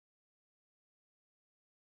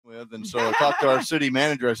with. And so I talked to our city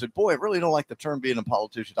manager. I said, boy, I really don't like the term being a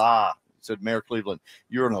politician. Said Mayor Cleveland,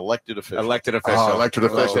 you're an elected official. Elected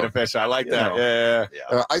official. I like that.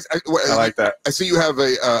 Yeah. I like that. I see you have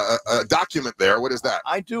a document there. What is that?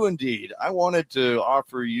 I do indeed. I wanted to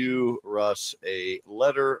offer you, Russ, a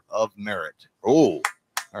letter of merit. Oh.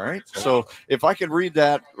 All right. So if I could read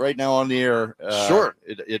that right now on the air, sure.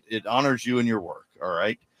 It honors you and your work. All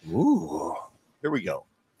right. Ooh. Here we go.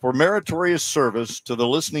 For meritorious service to the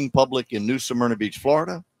listening public in New Smyrna Beach,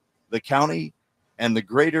 Florida, the county, and the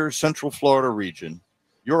greater Central Florida region,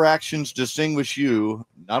 your actions distinguish you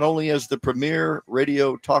not only as the premier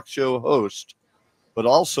radio talk show host, but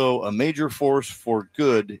also a major force for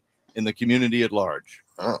good in the community at large.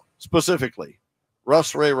 Oh. Specifically,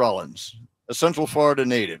 Russ Rollins, a Central Florida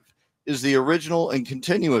native, is the original and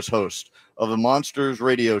continuous host of the Monsters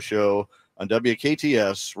radio show on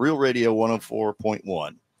WKTS Real Radio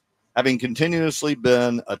 104.1, having continuously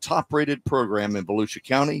been a top-rated program in Volusia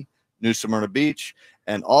County, New Smyrna Beach,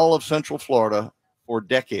 and all of Central Florida for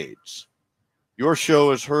decades. Your show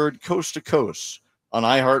is heard coast to coast on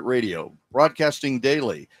iHeartRadio, broadcasting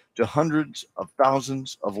daily to hundreds of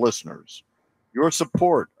thousands of listeners. Your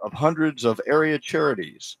support of hundreds of area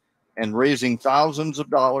charities and raising thousands of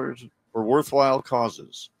dollars for worthwhile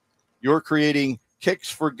causes. You're creating Kicks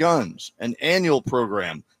for Guns, an annual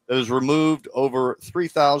program that has removed over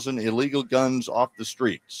 3,000 illegal guns off the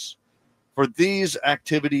streets. For these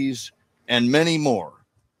activities and many more,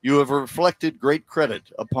 you have reflected great credit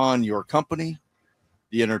upon your company,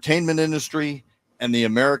 the entertainment industry, and the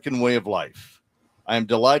American way of life. I am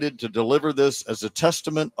delighted to deliver this as a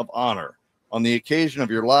testament of honor on the occasion of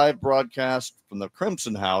your live broadcast from the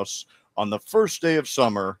Crimson House on the first day of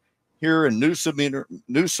summer here in New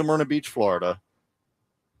Smyrna Beach, Florida,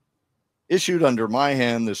 issued under my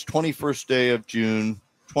hand this 21st day of June,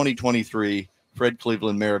 2023, Fred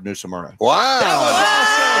Cleveland, Mayor of New Smyrna. Wow.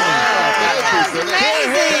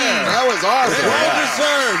 That was awesome. Well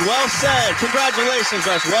deserved. Well said. Congratulations,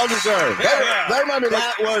 Russ. Well deserved. That reminded me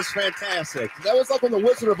That was fantastic. That was like when the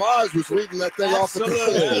Wizard of Oz was reading that thing off the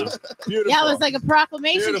Absolutely. Beautiful. Yeah, it was like a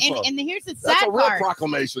proclamation. Beautiful. And here's the That's sad a real part.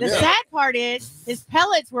 proclamation. The Yeah. sad part is his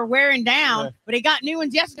pellets were wearing down, but he got new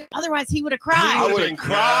ones yesterday. Otherwise, he would have cried. I would have been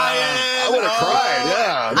crying. I would have cried.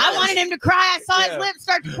 Yeah. I wanted him to cry. I saw his lips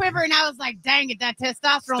start to quiver, and I was like, dang it, that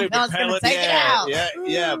testosterone pellet's going to take it out.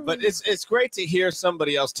 Yeah. But it's great to hear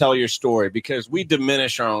somebody else tell your story because we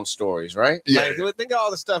diminish our own stories, right? Yeah. Like, think of all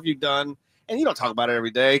the stuff you've done, and you don't talk about it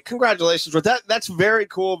every day. Congratulations with that. That's very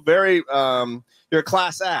cool. Very, you're a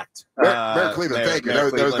class act. Mayor Cleveland, thank you.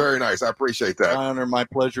 That was very nice. I appreciate that. Honor, my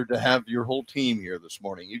pleasure to have your whole team here this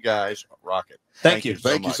morning. You guys rock it. Thank you.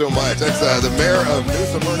 Thank you so much. That's the mayor of New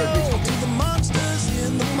Smyrna Beach. To the monsters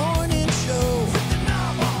in the morning show.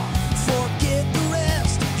 Forget the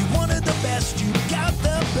rest. You wanted the best, you got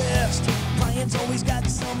the best. Brian's always got